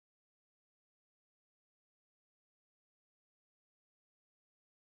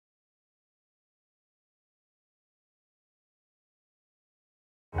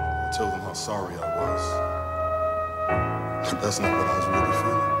tell them how sorry I was. But that's not what I was really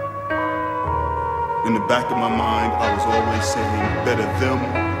feeling. In the back of my mind, I was always saying, better them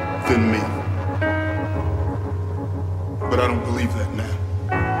than me. But I don't believe that now.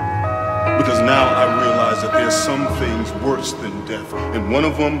 Because now I realize that there's some things worse than death. And one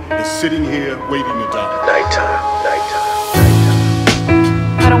of them is sitting here waiting to die. Nighttime, nighttime,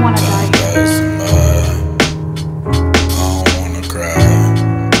 nighttime. I don't want to die.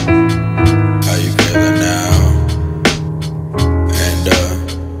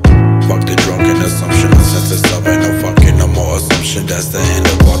 That's the end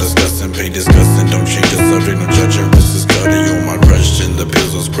of all discussing, pain discussing. Don't change the subject, no judging. Wrist is cutting, you on my question. The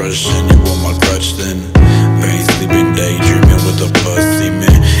pills was crushing, you on my crutch then. Pain sleeping, daydreaming with a pussy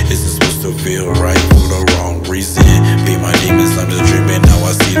man. Is it supposed to feel right for the wrong reason? Be my demons, I'm just dreaming. Now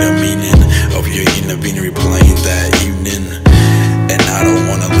I see the meaning of your intervening, replaying that evening. And I don't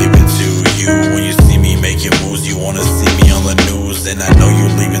wanna leave it to you. When you see me making moves, you wanna see me on the news. And I know you